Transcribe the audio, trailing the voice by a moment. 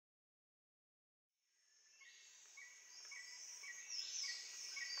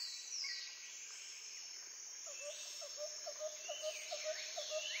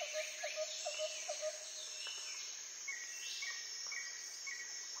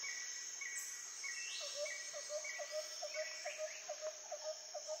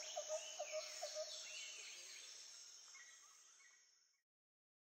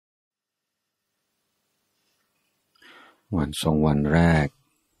วันสองวันแรก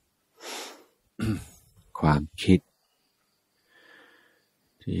ความคิด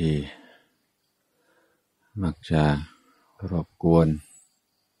ที่มักจะรบกวน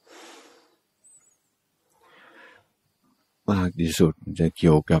มากที่สุดจะเ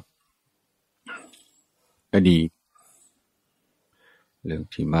กี่ยวกับอดีตเรื่อง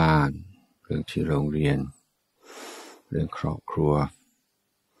ที่บ้านเรื่องที่โรงเรียนเรื่องครอบครัว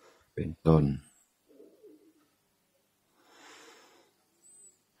เป็นต้น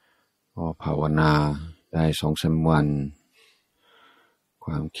พอภาวนาได้2-3 วันค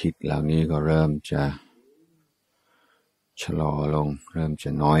วามคิดเหล่านี้ก็เริ่มจะชะลอลงเริ่มจะ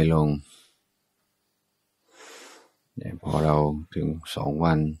น้อยลงแต่พอเราถึง2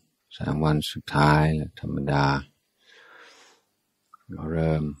 วัน3 วันสุดท้ายธรรมดาก็เ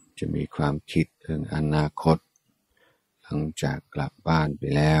ริ่มจะมีความคิดถึงอนาคตหลังจากกลับบ้านไป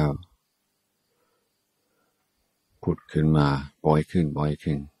แล้วผุดขึ้นมาบ่อยขึ้น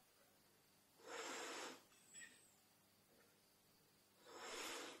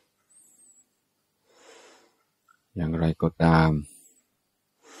อย่างไรก็ตาม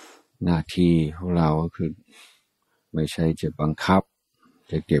หน้าที่ของเราก็คือไม่ใช่จะบังคับ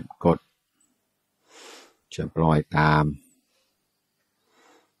จะเก็บกดจะปล่อยตาม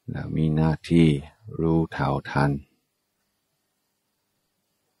แล้วมีหน้าที่รู้เท่าทัน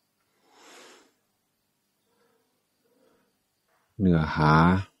เนื้อหา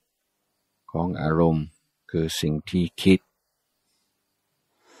ของอารมณ์คือสิ่งที่คิด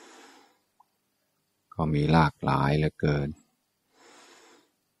ก็มีหลากหลายเหลือเกิน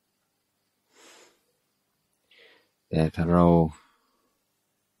แต่ถ้าเรา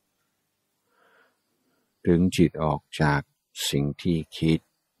ดึงจิตออกจากสิ่งที่คิด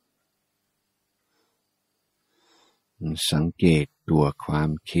สังเกตตัวความ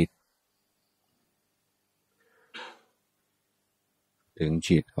คิดดึง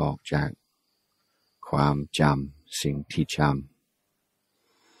จิตออกจากความจำสิ่งที่จำ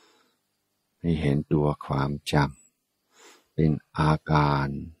ให้เห็นตัวความจำเป็นอาการ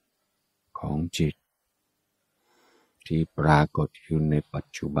ของจิตที่ปรากฏอยู่ในปัจ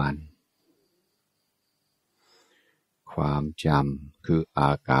จุบันความจำคืออ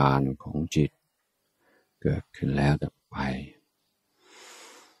าการของจิตเกิดขึ้นแล้วดับไป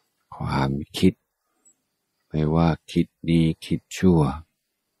ความคิดไม่ว่าคิดดีคิดชั่ว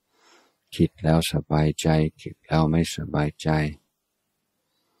คิดแล้วสบายใจคิดแล้วไม่สบายใจ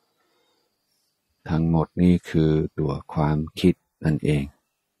ทั้งหมดนี้คือตัวความคิดนั่นเอง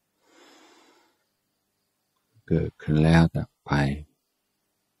เกิดขึ้นแล้วดับไป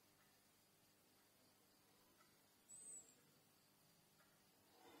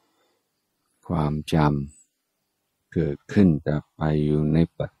ความจำเกิดขึ้นดับไปอยู่ใน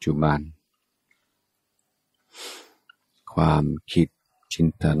ปัจจุบันความคิดจิน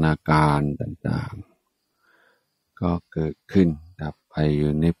ตนาการต่างๆก็เกิดขึ้นดับไปอ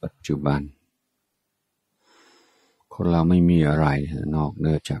ยู่ในปัจจุบันคนเราไม่มีอะไรนอกเห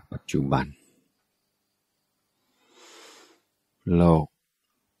นือจากปัจจุบันโลก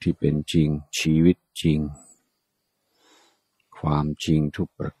ที่เป็นจริงชีวิตจริงความจริงทุก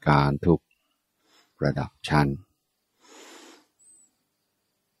ประการทุกระดับชั้น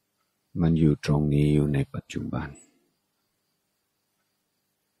มันอยู่ตรงนี้อยู่ในปัจจุบัน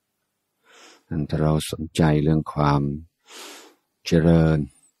ถ้าเราสนใจเรื่องความเจริญ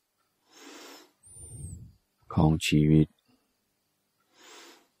ของชีวิต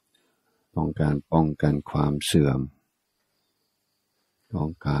ต้องการป้องกันความเสื่อมต้อง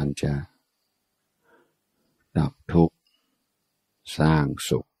การจะดับทุกข์สร้าง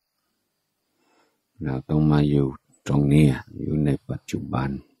สุขเราต้องมาอยู่ตรงนี้อยู่ในปัจจุบัน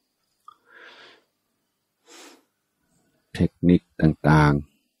เทคนิคต่าง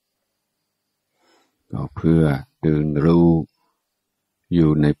ๆก็เพื่อตื่นรู้อยู่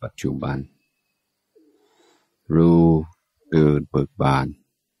ในปัจจุบันรู้ตื่นเบิกบาน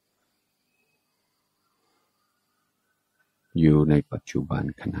อยู่ในปัจจุบัน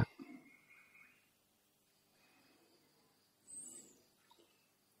ขณะ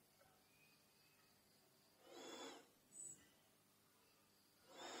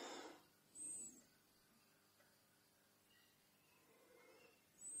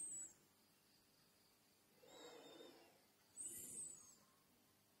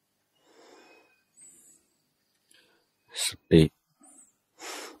สติ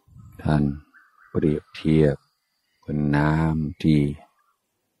ท่านเปรียบเทียบเป็นน้ำที่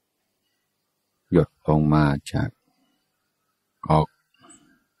หยดลงมาจากก๊อ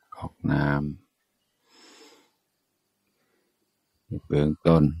กน้ำในเบื้อง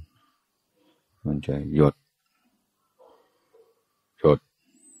ต้นมันจะหยด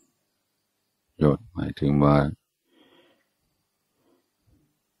หมายถึงว่า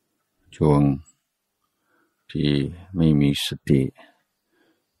ช่วงที่ไม่มีสติ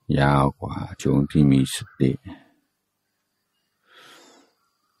ยาวกว่าช่วงที่มีสติ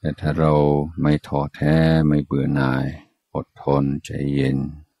แต่ถ้าเราไม่ท้อแท้ไม่เบื่อหน่ายอดทนใจเย็น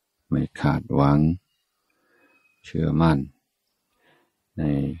ไม่ขาดหวังเชื่อมั่นใน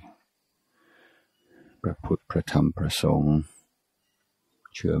พระพุทธพระธรรมพระสงฆ์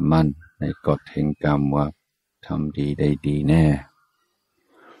เชื่อมั่นในกฎแห่งกรรมว่าทำดีได้ดีแน่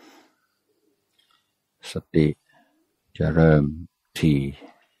สติจะเริ่มที่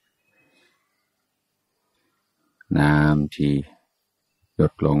น้ำที่หย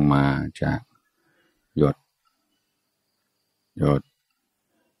ดลงมาจากหยด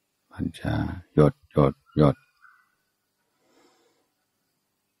มันจะหยด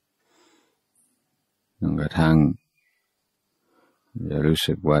จนกระทั่งจะรู้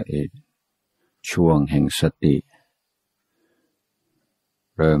สึกว่าช่วงแห่งสติ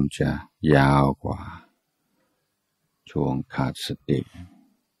เริ่มจะยาวกว่าช่วงขาดสติ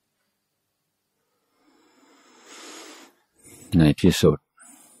ในที่สุด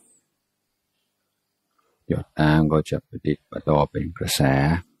หยดน้ำก็จะประดิษฐ์ประต่อเป็นกระแส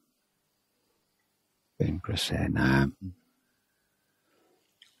น้ำ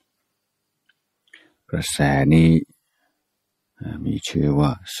กระแสนี้มีชื่อว่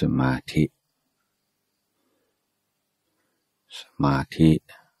าสมาธิ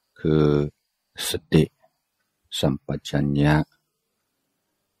คือสติสัมปชัญญะ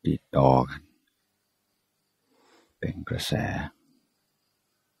ติดต่อกันเป็นกระแส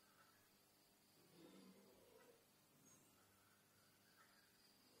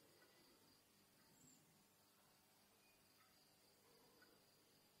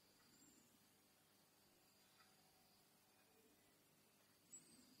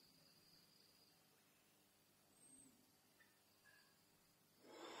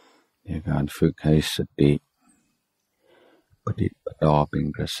ในการฝึกให้สติประดิษฐ์ประต่อเป็น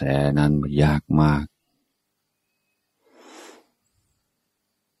กระแสนั้นมันยากมาก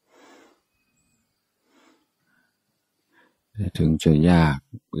แต่ถึงจะยาก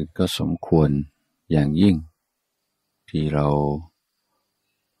มันก็สมควรอย่างยิ่งที่เรา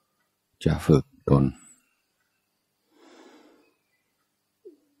จะฝึกตน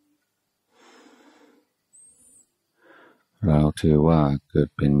เราถือว่าเกิด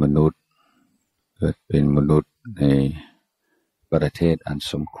เป็นมนุษย์ในประเทศอัน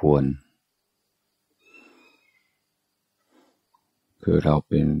สมควรคือ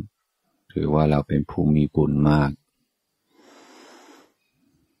ถือว่าเราเป็นผู้มีบุญมาก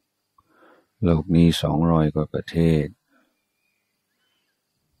โลกนี้200 กว่าประเทศ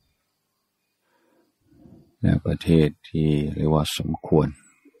และประเทศที่เรียกว่าสมควร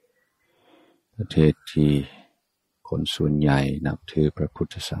ประเทศที่คนส่วนใหญ่นับถือพระพุท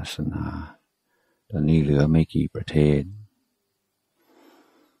ธศาสนาตอนนี้เหลือไม่กี่ประเทศ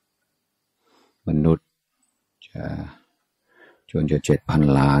มนุษย์จนจะ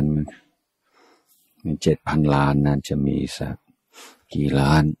 7,000 ล้านใน 7,000 ล้านนั้นจะมีสักกี่ล้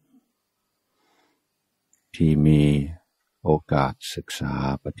านที่มีโอกาสศึกษา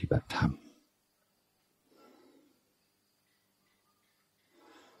ปฏิบัติธรรม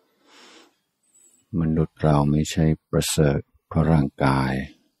มนุษย์เราไม่ใช่ประเสริฐเพราะร่างกาย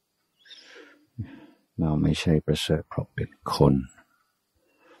เราไม่ใช่ประเสริฐเพราะเป็นคน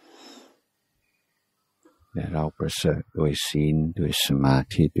แต่เราประเสริฐด้วยศีลด้วยสมา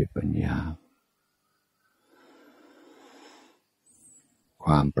ธิด้วยปัญญาค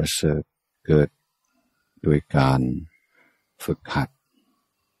วามประเสริฐเกิดด้วยการฝึกหัด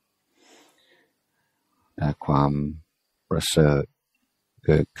แต่ความประเสริฐเ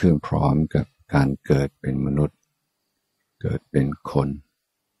กิดขึ้นพร้อมกับการเกิดเป็นมนุษย์เกิดเป็นคน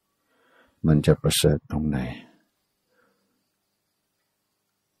มันจะประเสริฐตรงไหน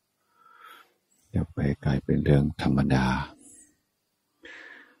จะไปกลายเป็นเรื่องธรรมดา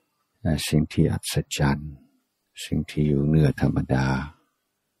แต่สิ่งที่อัศจรรย์สิ่งที่อยู่เหนือธรรมดา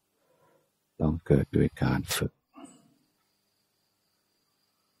ต้องเกิดด้วยการฝึก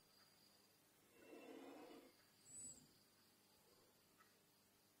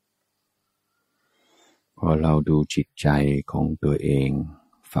พอเราดูจิตใจของตัวเอง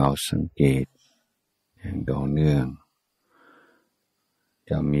เฝ้าสังเกตอย่างต่อเนื่อง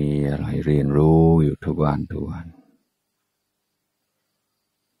จะมีอะไรเรียนรู้อยู่ทุกวัน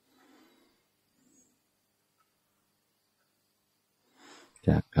จ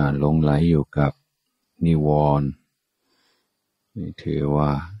ากการหลงไหลอยู่กับนิวรณ์นี่ถือว่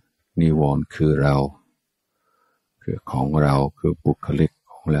านิวรณ์คือเราคือของเราคือบุคลิก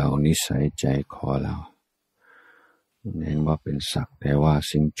ของเรานิสัยใจคอเราเน้นว่าเป็นสักแต่ว่า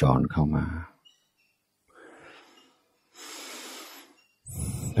สิ่งจรเข้ามา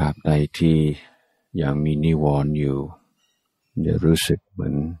ตราบใดที่ยังมีนิวรณ์อยู่จะรู้สึกเหมื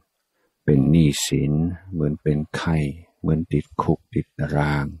อนเป็นหนี้สินเหมือนเป็นไข้เหมือนติดคุกติดตาร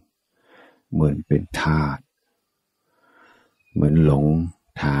างเหมือนเป็นทาสเหมือนหลง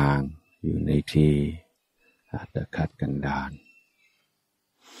ทางอยู่ในที่อัตคัดกันดาร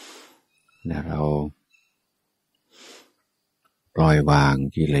และเราปล่อยวาง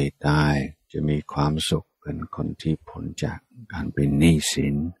กิเลสได้จะมีความสุขเป็นคนที่พ้นจากการเป็นหนี้สิ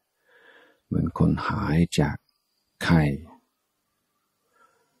นเหมือนคนหายจากไข้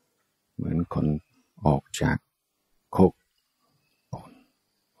เหมือนคนออกจากคุก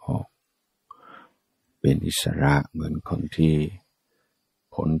ออกเป็นอิสระเหมือนคนที่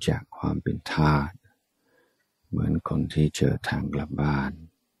พ้นจากความเป็นทาสเหมือนคนที่เจอทางกลับบ้าน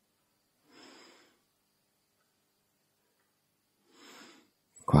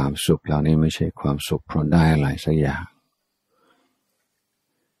ความสุขเหล่านี้ไม่ใช่ความสุขเพราะได้อะไรสักอย่าง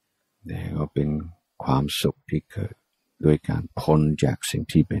แต่ก็เป็นความสุขที่เกิดด้วยการพ้นจากสิ่ง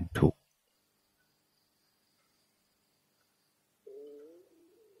ที่เป็นทุกข์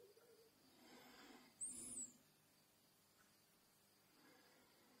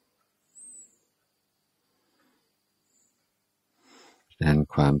ดังนั้น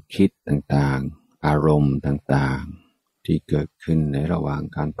ความคิดต่างๆอารมณ์ต่างๆที่เกิดขึ้นในระหว่าง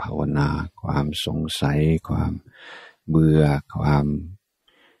การภาวนาความสงสัยความเบื่อความ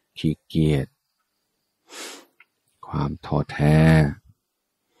ขี้เกียจความท้อแท้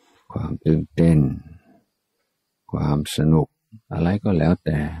ความตื่นเต้นความสนุกอะไรก็แล้วแ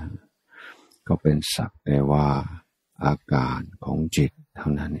ต่ก็เป็นสักแต่ว่าอาการของจิตเท่า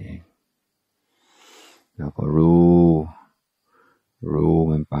นั้นเองแล้วก็รู้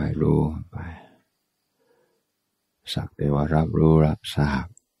มันไปสักแต่ว่ารับรู้รับทราบ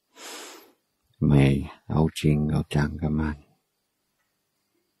ไม่เอาจริงเอาจังกับมัน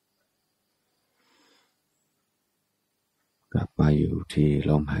กลับไปอยู่ที่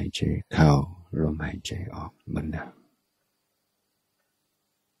ลมหายใจเข้าลมหายใจออกเหมือนเดิม